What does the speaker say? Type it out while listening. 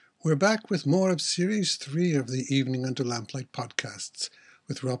We're back with more of Series 3 of the Evening Under Lamplight podcasts,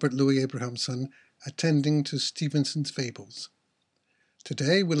 with Robert Louis Abrahamson attending to Stevenson's Fables.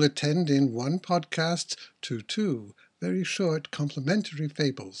 Today we'll attend in one podcast to two very short complementary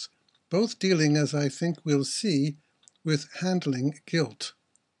fables, both dealing, as I think we'll see, with handling guilt.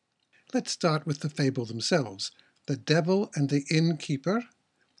 Let's start with the fable themselves, The Devil and the Innkeeper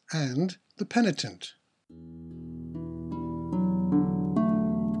and The Penitent.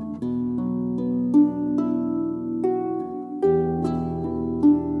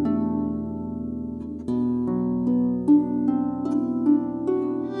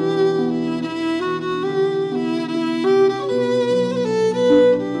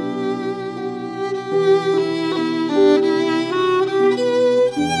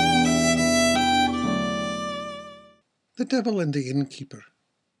 The Devil and the Innkeeper.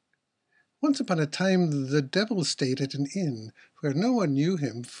 Once upon a time the devil stayed at an inn where no one knew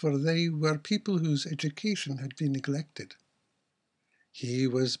him, for they were people whose education had been neglected. He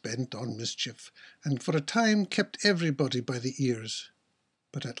was bent on mischief, and for a time kept everybody by the ears.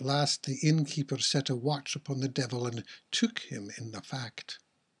 But at last the innkeeper set a watch upon the devil and took him in the fact.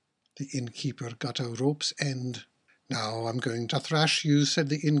 The innkeeper got a rope's end. "Now I'm going to thrash you," said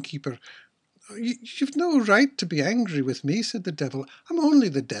the innkeeper. "You've no right to be angry with me," said the devil. "I'm only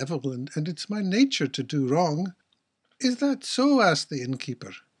the devil, and it's my nature to do wrong." "Is that so?" asked the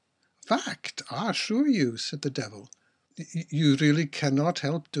innkeeper. "Fact, I assure you," said the devil. "You really cannot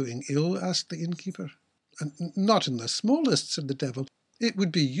help doing ill?" asked the innkeeper. "Not in the smallest," said the devil. "It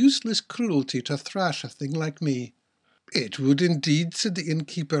would be useless cruelty to thrash a thing like me." "It would indeed," said the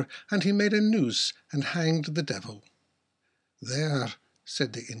innkeeper, and he made a noose and hanged the devil. "There,"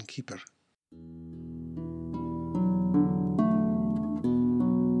 said the innkeeper.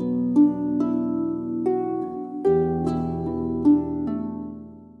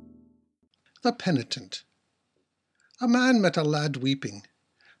 The Penitent. A man met a lad weeping.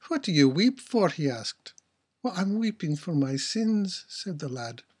 "What do you weep for?" he asked. "Well, I'm weeping for my sins," said the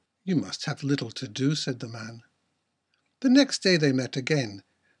lad. "You must have little to do," said the man. The next day they met again.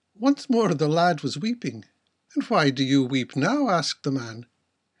 Once more the lad was weeping. "And why do you weep now?" asked the man.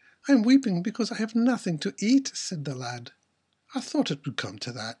 "I'm weeping because I have nothing to eat," said the lad. "I thought it would come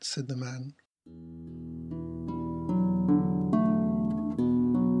to that," said the man.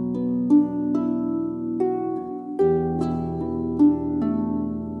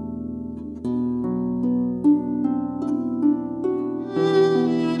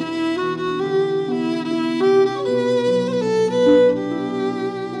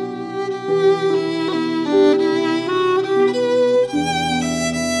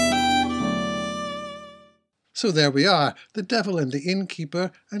 So there we are, the devil and the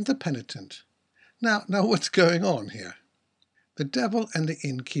innkeeper and the penitent. Now what's going on here? The Devil and the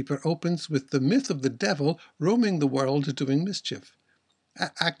Innkeeper opens with the myth of the devil roaming the world doing mischief.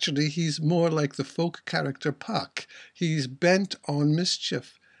 Actually, he's more like the folk character Puck. He's bent on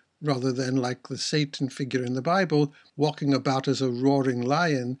mischief, rather than like the Satan figure in the Bible, walking about as a roaring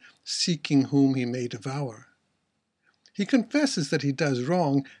lion, seeking whom he may devour. He confesses that he does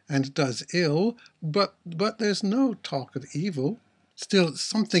wrong and does ill, but there's no talk of evil. Still,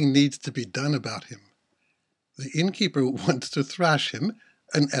 something needs to be done about him. The innkeeper wants to thrash him,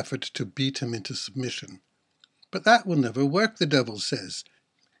 an effort to beat him into submission. But that will never work, the devil says.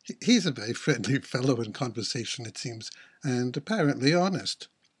 He's a very friendly fellow in conversation, it seems, and apparently honest.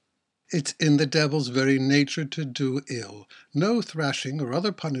 It's in the devil's very nature to do ill. No thrashing or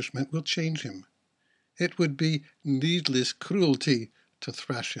other punishment will change him. It would be needless cruelty to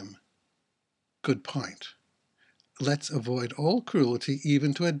thrash him. Good point. Let's avoid all cruelty,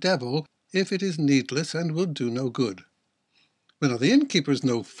 even to a devil, if it is needless and will do no good. Well, the innkeeper's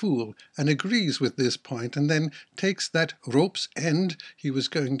no fool, and agrees with this point, and then takes that rope's end he was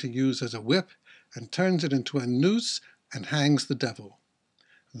going to use as a whip, and turns it into a noose, and hangs the devil.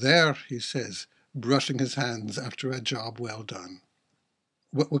 "There," he says, brushing his hands after a job well done.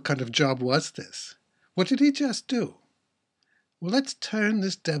 What kind of job was this? What did he just do? Well, let's turn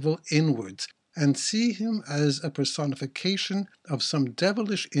this devil inwards and see him as a personification of some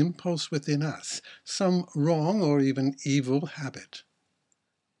devilish impulse within us, some wrong or even evil habit.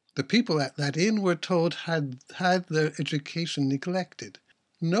 The people at that inn, we're told, had their education neglected.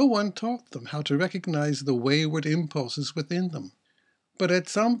 No one taught them how to recognize the wayward impulses within them. But at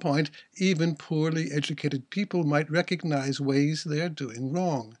some point, even poorly educated people might recognize ways they are doing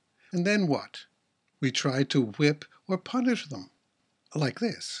wrong. And then what? We try to whip or punish them. Like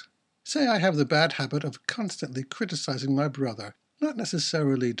this. Say I have the bad habit of constantly criticizing my brother, not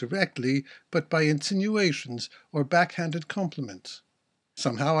necessarily directly, but by insinuations or backhanded compliments.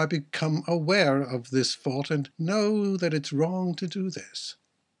 Somehow I become aware of this fault and know that it's wrong to do this.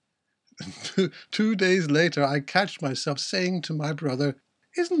 2 days later, I catch myself saying to my brother,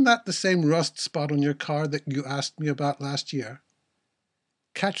 "Isn't that the same rust spot on your car that you asked me about last year?"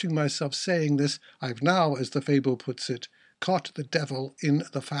 Catching myself saying this, I've now, as the fable puts it, caught the devil in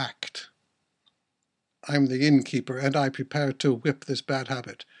the fact. I'm the innkeeper, and I prepare to whip this bad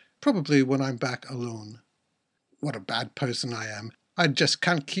habit, probably when I'm back alone. What a bad person I am. I just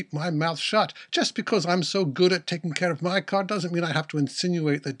can't keep my mouth shut. Just because I'm so good at taking care of my car doesn't mean I have to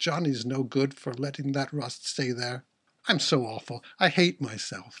insinuate that Johnny's no good for letting that rust stay there. I'm so awful. I hate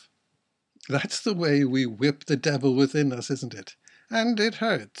myself. That's the way we whip the devil within us, isn't it? And it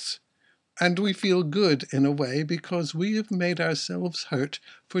hurts. And we feel good in a way because we have made ourselves hurt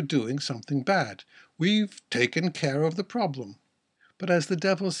for doing something bad. We've taken care of the problem. But as the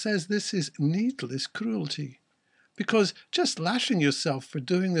devil says, this is needless cruelty. Because just lashing yourself for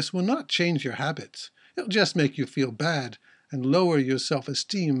doing this will not change your habits. It'll just make you feel bad and lower your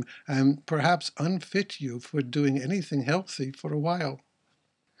self-esteem and perhaps unfit you for doing anything healthy for a while.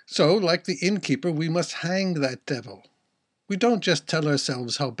 So, like the innkeeper, we must hang that devil. We don't just tell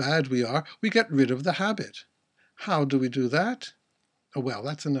ourselves how bad we are, we get rid of the habit. How do we do that? Well,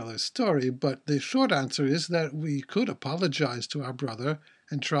 that's another story, but the short answer is that we could apologize to our brother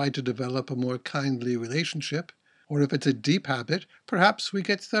and try to develop a more kindly relationship. Or if it's a deep habit, perhaps we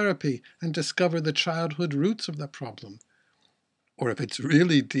get therapy and discover the childhood roots of the problem. Or if it's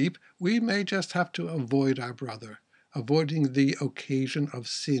really deep, we may just have to avoid our brother, avoiding the occasion of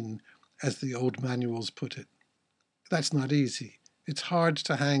sin, as the old manuals put it. That's not easy. It's hard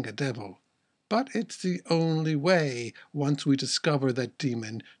to hang a devil. But it's the only way once we discover that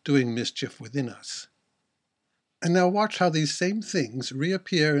demon doing mischief within us. And now watch how these same things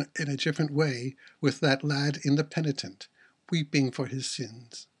reappear in a different way with that lad in The Penitent, weeping for his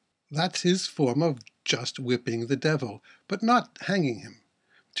sins. That's his form of just whipping the devil, but not hanging him.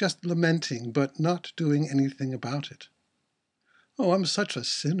 Just lamenting, but not doing anything about it. "Oh, I'm such a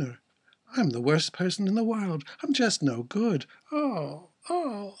sinner. I'm the worst person in the world. I'm just no good. Oh,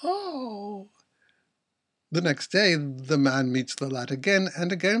 oh, oh." The next day, the man meets the lad again,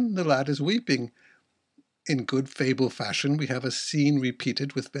 and again the lad is weeping. In good fable fashion, we have a scene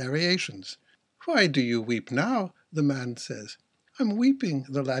repeated with variations. "Why do you weep now?" the man says. "I'm weeping,"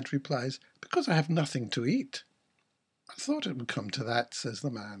 the lad replies, "because I have nothing to eat." "I thought it would come to that," says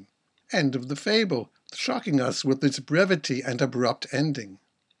the man. End of the fable, shocking us with its brevity and abrupt ending.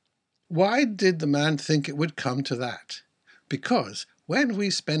 Why did the man think it would come to that? Because when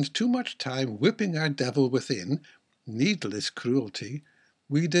we spend too much time whipping our devil within, needless cruelty,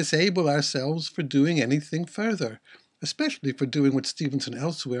 we disable ourselves for doing anything further, especially for doing what Stevenson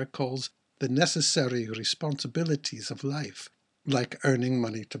elsewhere calls the necessary responsibilities of life, like earning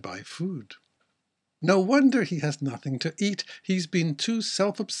money to buy food. No wonder he has nothing to eat. He's been too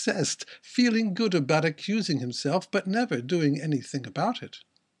self-obsessed, feeling good about accusing himself, but never doing anything about it.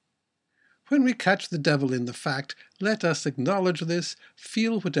 When we catch the devil in the fact, let us acknowledge this,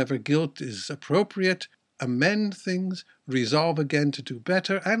 feel whatever guilt is appropriate, amend things, resolve again to do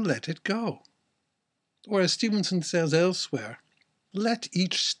better, and let it go. Or as Stevenson says elsewhere, let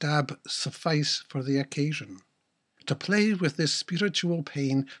each stab suffice for the occasion. To play with this spiritual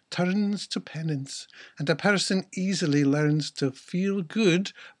pain turns to penance, and a person easily learns to feel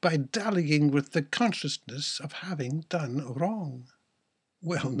good by dallying with the consciousness of having done wrong.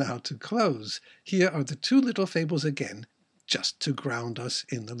 Well, now to close, here are the two little fables again, just to ground us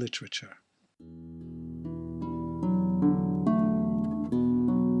in the literature.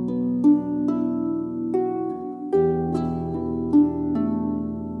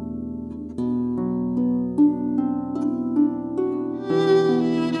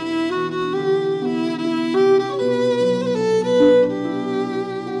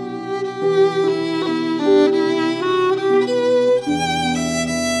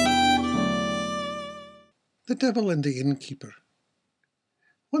 The Devil and the Innkeeper.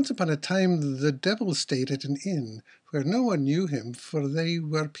 Once upon a time the devil stayed at an inn where no one knew him, for they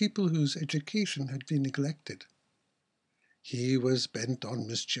were people whose education had been neglected. He was bent on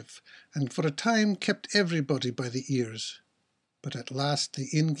mischief, and for a time kept everybody by the ears. But at last the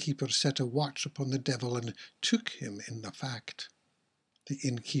innkeeper set a watch upon the devil and took him in the fact. The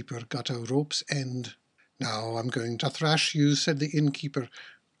innkeeper got a rope's end. "Now I'm going to thrash you," said the innkeeper.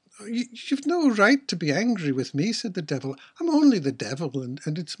 "You've no right to be angry with me," said the devil. "I'm only the devil,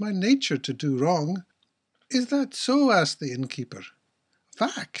 and it's my nature to do wrong." "Is that so?" asked the innkeeper.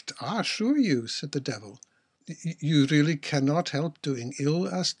 "Fact, I assure you," said the devil. "You really cannot help doing ill?"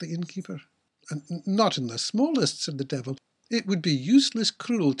 asked the innkeeper. "Not in the smallest," said the devil. It would be useless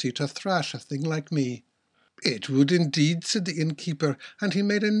cruelty to thrash a thing like me. It would indeed, said the innkeeper, and he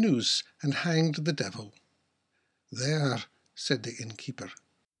made a noose and hanged the devil. There, said the innkeeper.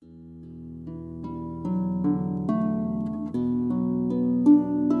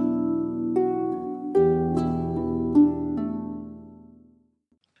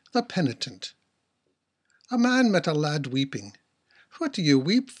 The Penitent. A man met a lad weeping. What do you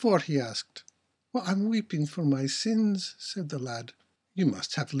weep for? He asked. Well, I'm weeping for my sins, said the lad. You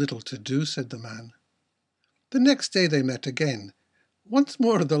must have little to do, said the man. The next day they met again. Once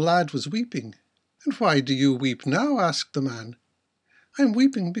more the lad was weeping. And why do you weep now? Asked the man. I'm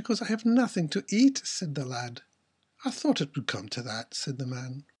weeping because I have nothing to eat, said the lad. I thought it would come to that, said the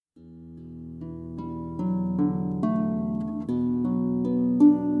man.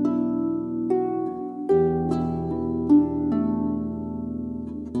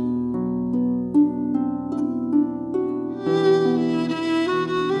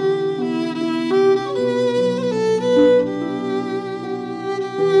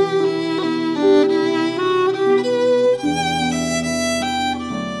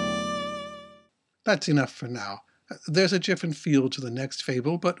 That's enough for now. There's a different feel to the next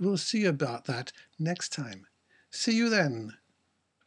fable, but we'll see about that next time. See you then.